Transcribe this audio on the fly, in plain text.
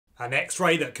An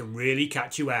X-ray that can really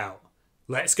catch you out.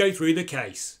 Let's go through the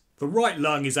case. The right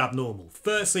lung is abnormal.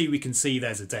 Firstly, we can see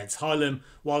there's a dense hilum,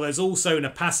 while there's also an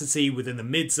opacity within the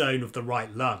mid-zone of the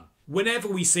right lung. Whenever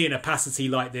we see an opacity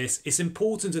like this, it's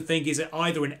important to think, is it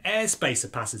either an airspace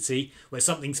opacity, where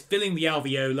something's filling the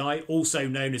alveoli, also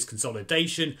known as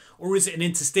consolidation, or is it an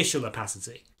interstitial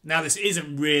opacity? Now, this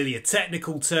isn't really a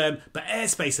technical term, but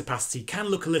airspace opacity can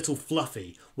look a little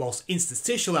fluffy, whilst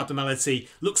interstitial abnormality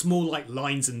looks more like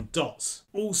lines and dots.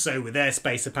 Also, with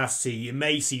airspace opacity, you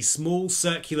may see small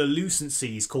circular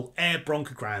lucencies called air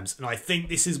bronchograms, and I think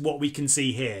this is what we can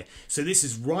see here. So this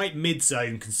is right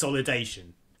mid-zone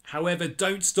consolidation. However,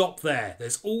 don't stop there.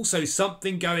 There's also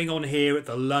something going on here at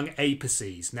the lung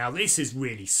apices. Now, this is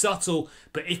really subtle,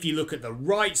 but if you look at the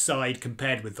right side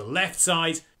compared with the left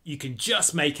side, you can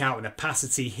just make out an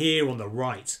opacity here on the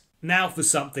right. Now for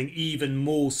something even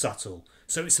more subtle.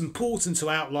 So it's important to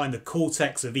outline the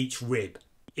cortex of each rib.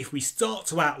 If we start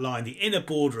to outline the inner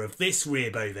border of this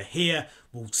rib over here,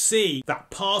 we'll see that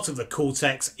part of the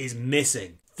cortex is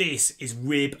missing. This is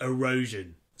rib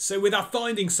erosion. So with our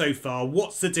findings so far,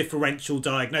 what's the differential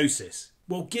diagnosis?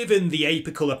 Well, given the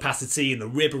apical opacity and the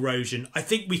rib erosion, I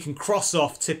think we can cross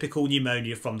off typical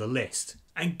pneumonia from the list.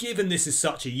 And given this is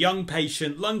such a young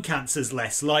patient, lung cancer is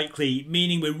less likely,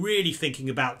 meaning we're really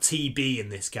thinking about TB in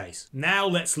this case. Now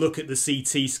let's look at the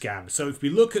CT scan. So if we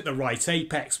look at the right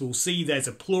apex, we'll see there's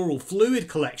a pleural fluid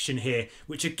collection here,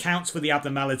 which accounts for the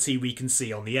abnormality we can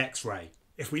see on the X-ray.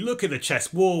 If we look at the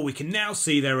chest wall, we can now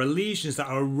see there are lesions that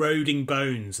are eroding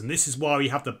bones, and this is why we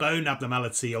have the bone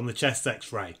abnormality on the chest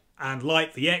X-ray. And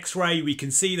like the X-ray, we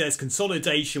can see there's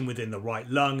consolidation within the right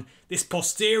lung. This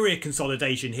posterior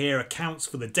consolidation here accounts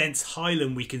for the dense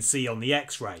hilum we can see on the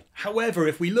X-ray. However,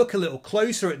 if we look a little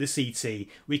closer at the CT,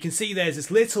 we can see there's this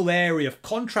little area of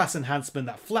contrast enhancement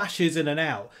that flashes in and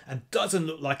out and doesn't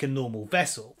look like a normal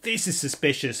vessel. This is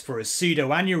suspicious for a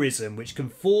pseudoaneurysm, which can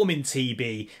form in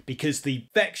TB because the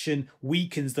infection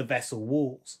weakens the vessel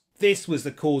walls. This was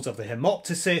the cause of the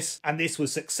haemoptysis, and this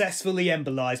was successfully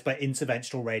embolized by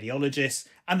interventional radiologists,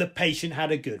 and the patient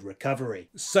had a good recovery.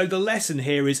 So the lesson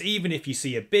here is, even if you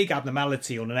see a big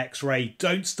abnormality on an X-ray,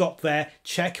 don't stop there,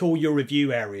 check all your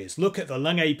review areas, look at the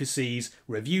lung apices,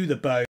 review the bone,